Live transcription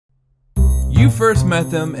You first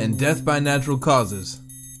met them in Death by Natural Causes.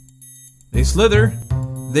 They slither,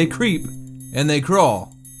 they creep, and they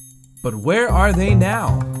crawl. But where are they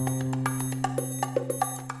now?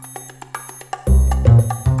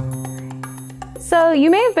 So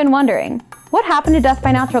you may have been wondering, what happened to Death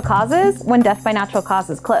by Natural Causes when Death by Natural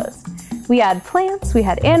Causes closed? We had plants, we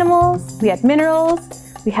had animals, we had minerals,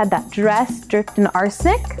 we had that dress dripped in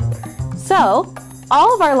arsenic. So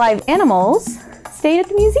all of our live animals stayed at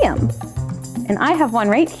the museum. And I have one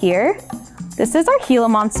right here. This is our Gila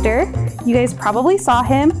monster. You guys probably saw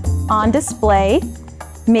him on display,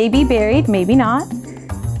 maybe buried, maybe not.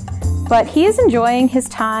 But he is enjoying his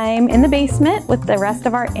time in the basement with the rest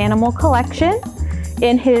of our animal collection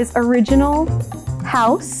in his original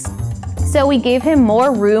house. So we gave him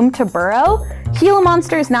more room to burrow. Gila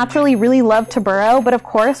monsters naturally really love to burrow, but of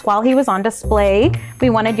course, while he was on display, we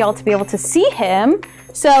wanted y'all to be able to see him.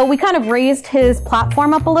 So we kind of raised his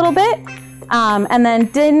platform up a little bit, and then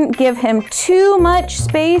didn't give him too much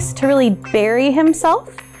space to really bury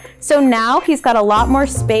himself. So now he's got a lot more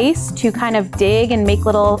space to kind of dig and make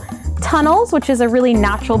little tunnels, which is a really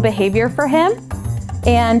natural behavior for him.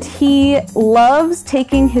 And he loves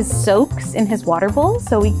taking his soaks in his water bowl,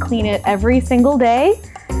 so we clean it every single day.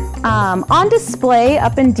 On display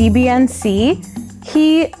up in DBNC,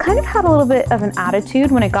 he kind of had a little bit of an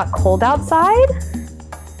attitude when it got cold outside.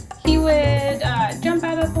 He would jump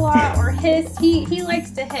at us a lot or hiss. He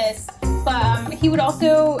likes to hiss, but he would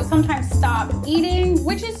also sometimes stop eating,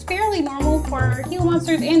 which is fairly normal for Gila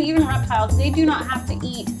monsters and even reptiles. They do not have to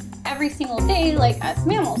eat every single day like us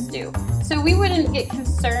mammals do. So we wouldn't get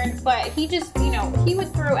concerned, but he just, you know, he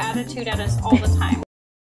would throw attitude at us all the time.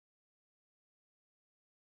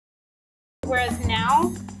 Whereas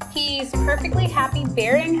now, he's perfectly happy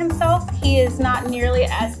burying himself. He is not nearly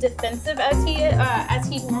as defensive as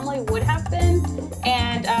he normally would have been.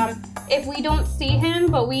 And if we don't see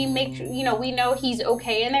him, but we know he's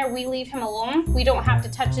okay in there, we leave him alone. We don't have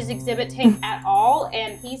to touch his exhibit tank at all,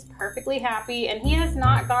 and he's perfectly happy. And he has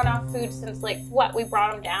not gone off food since we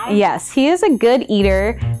brought him down. Yes, he is a good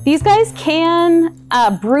eater. These guys can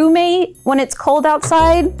brumate when it's cold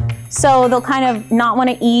outside. So they'll kind of not want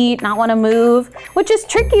to eat, not want to move, which is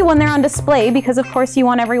tricky when they're on display because of course you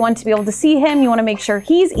want everyone to be able to see him. You want to make sure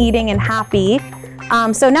he's eating and happy.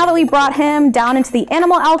 So now that we brought him down into the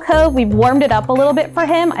animal alcove, we've warmed it up a little bit for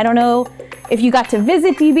him. I don't know if you got to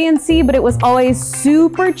visit DBNC, but it was always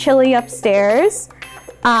super chilly upstairs.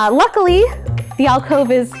 Luckily, the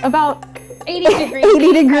alcove is about 80 degrees.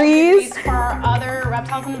 80 degrees. For other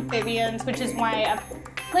reptiles and amphibians, which is why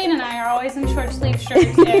Lane and I are always in short sleeve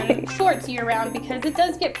shirts and shorts year round because it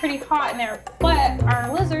does get pretty hot in there, but our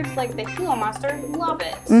lizards, like the Gila monster, love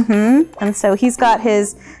it. And so he's got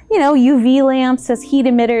his, UV lamps, his heat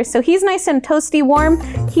emitters, so he's nice and toasty warm.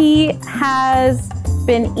 He has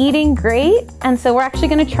been eating great, and so we're actually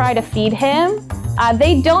gonna try to feed him.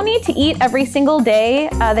 They don't need to eat every single day.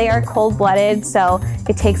 They are cold-blooded, so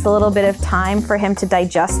it takes a little bit of time for him to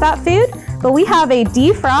digest that food. But we have a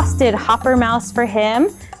defrosted hopper mouse for him.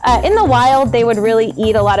 In the wild, they would really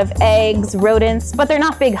eat a lot of eggs, rodents, but they're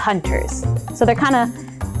not big hunters. So they're kind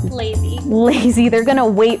of lazy. They're gonna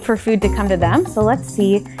wait for food to come to them. So let's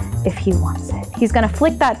see if he wants it. He's gonna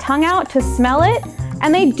flick that tongue out to smell it.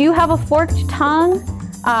 And they do have a forked tongue.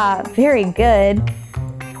 Very good.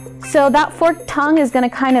 So that forked tongue is gonna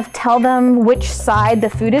kind of tell them which side the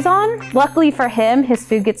food is on. Luckily for him, his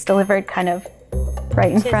food gets delivered kind of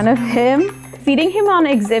right in front of him. Feeding him on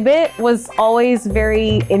exhibit was always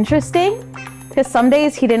very interesting because some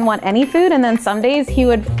days he didn't want any food and then some days he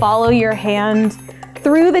would follow your hand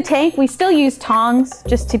through the tank. We still use tongs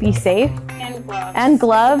just to be safe. And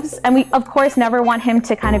gloves. And we, of course, never want him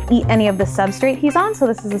to kind of eat any of the substrate he's on, so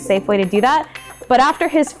this is a safe way to do that. But after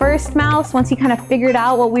his first mouse, once he kind of figured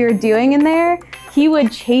out what we were doing in there, he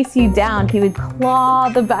would chase you down. He would claw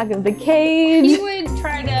the back of the cage. He would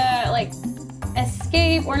try to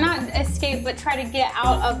escape, or not escape, but try to get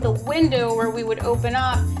out of the window where we would open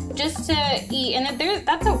up just to eat. And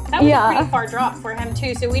that was a pretty far drop for him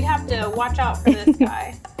too, so we'd have to watch out for this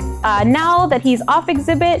guy. Now that he's off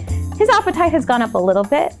exhibit, his appetite has gone up a little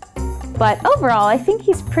bit. But overall, I think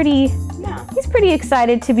he's pretty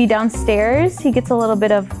excited to be downstairs. He gets a little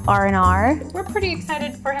bit of R&R. We're pretty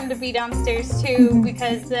excited for him to be downstairs too,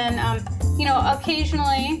 because then,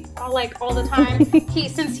 occasionally, all the time,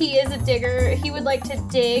 since he is a digger, he would like to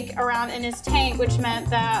dig around in his tank, which meant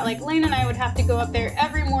that Lane and I would have to go up there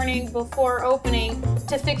every morning before opening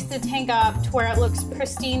to fix the tank up to where it looks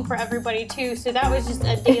pristine for everybody too. So that was just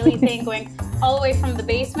a daily thing, going all the way from the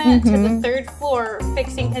basement to the third floor,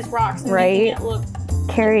 fixing his rocks and making it look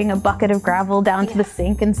carrying a bucket of gravel down to the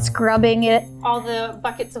sink and scrubbing it. All the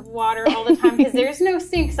buckets of water all the time because there's no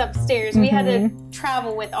sinks upstairs. We had to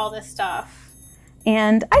travel with all this stuff.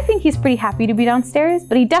 And I think he's pretty happy to be downstairs,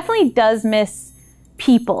 but he definitely does miss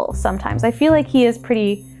people sometimes. I feel like he is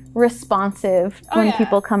pretty responsive when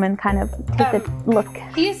people come and kind of take a look.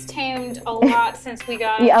 He's tamed a lot since we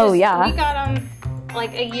got him. Oh, We yeah. got him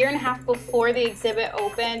like a year and a half before the exhibit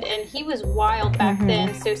opened, and he was wild back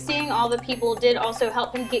then. So seeing all the people did also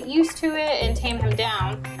help him get used to it and tame him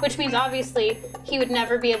down, which means obviously he would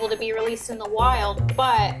never be able to be released in the wild,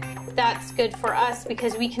 but that's good for us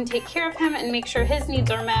because we can take care of him and make sure his needs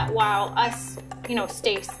are met while us,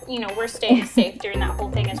 we're staying safe during that whole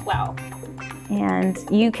thing as well. And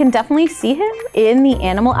you can definitely see him in the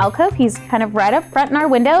animal alcove. He's kind of right up front in our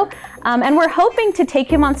window. And we're hoping to take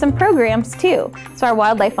him on some programs too. So our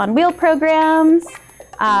Wildlife on Wheel programs,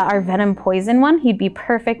 our Venom Poison one, he'd be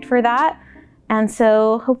perfect for that. And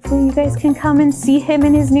so hopefully you guys can come and see him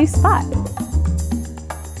in his new spot.